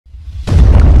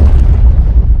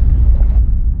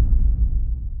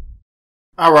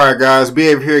Alright guys,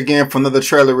 BF here again for another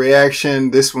trailer reaction.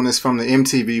 This one is from the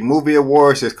MTV Movie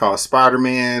Awards. It's called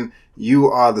Spider-Man. You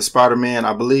Are the Spider-Man.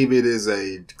 I believe it is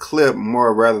a clip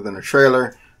more rather than a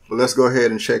trailer. But let's go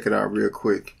ahead and check it out real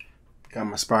quick. Got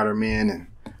my Spider-Man and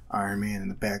Iron Man in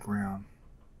the background.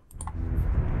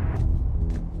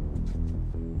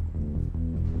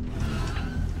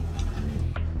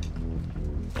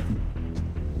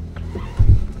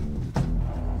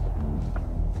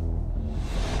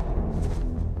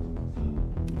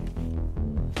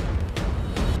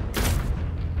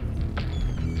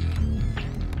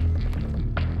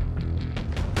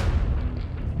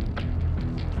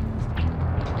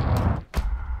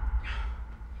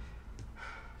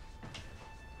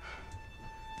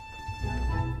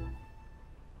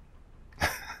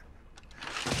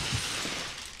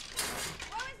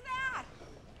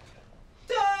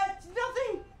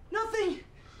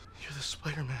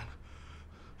 Spider-Man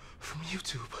from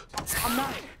YouTube. I'm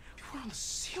not. You were on the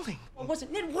ceiling. I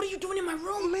wasn't. Ned, what are you doing in my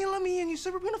room? Man, let me in. You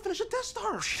said we're gonna finish a Death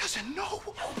Star. She doesn't know.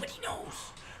 Nobody knows.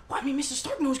 Well, I mean, Mr.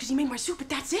 Stark knows because he made my suit, but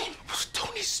that's it. Well,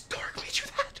 Tony Stark made you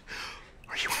that.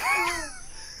 Are you?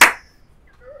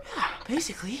 Yeah,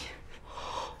 basically. You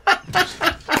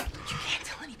can't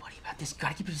tell anybody about this. You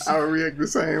gotta keep it a secret. I would react the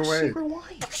same way. Secret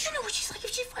why? Because you know what she's like.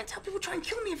 If she finds out people try and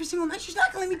kill me every single night, she's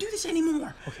not gonna let me do this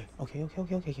anymore. Okay.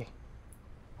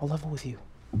 I'll level with you.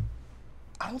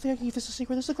 I don't think I can keep this a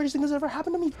secret. This is the greatest thing that's ever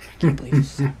happened to me. I can't believe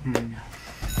this. Yeah,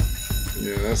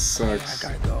 that sucks. I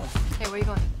gotta go. Hey, where are you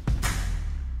going?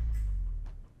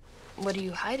 What are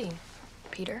you hiding,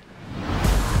 Peter?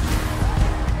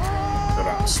 But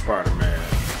I'm Spider-Man.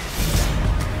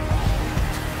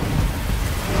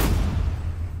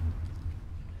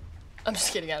 I'm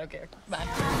just kidding, I don't care. Bye.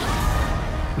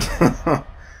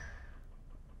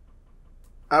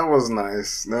 That was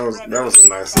nice. That was a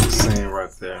nice little scene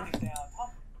right there.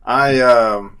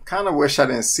 I kind of wish I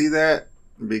didn't see that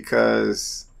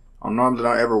because I normally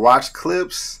don't ever watch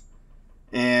clips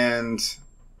and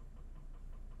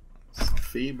some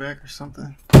feedback or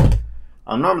something.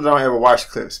 I normally don't ever watch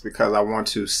clips because I want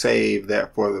to save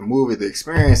that for the movie, the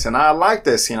experience, and I like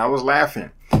that scene. I was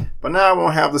laughing, but now I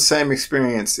won't have the same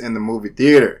experience in the movie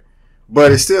theater.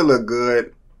 But it still looked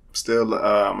good. Still,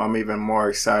 I'm even more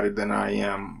excited than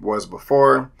I was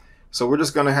before. So we're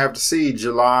just gonna have to see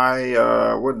July.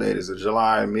 What date is it?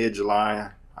 July,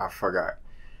 mid-July. I forgot.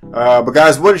 But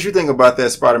guys, what did you think about that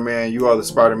Spider-Man? You Are the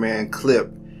Spider-Man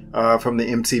clip from the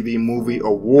MTV Movie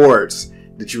Awards.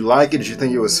 Did you like it? Did you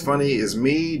think it was funny as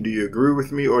me? Do you agree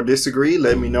with me or disagree?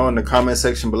 Let me know in the comment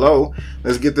section below.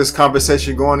 Let's get this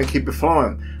conversation going and keep it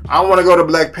flowing. I want to go to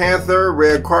Black Panther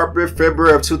red carpet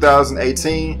February of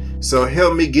 2018. So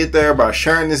help me get there by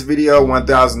sharing this video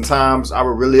 1,000 times. I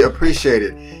would really appreciate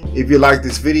it. If you like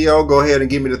this video, go ahead and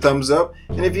give me the thumbs up.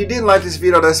 And if you didn't like this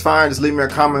video, that's fine. Just leave me a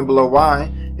comment below why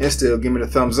and still give me the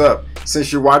thumbs up.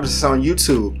 Since you're watching this on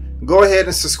YouTube, go ahead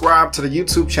and subscribe to the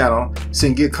YouTube channel so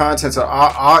you can get content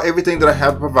on everything that I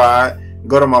have to provide.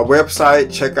 Go to my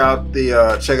website, check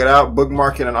it out,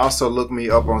 bookmark it, and also look me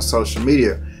up on social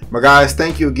media. But guys,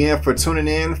 thank you again for tuning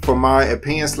in for my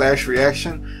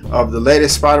opinion/reaction of the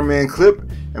latest Spider-Man clip.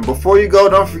 And before you go,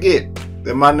 don't forget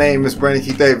that my name is Brandon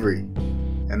Keith Avery,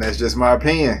 and that's just my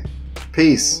opinion.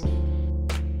 Peace.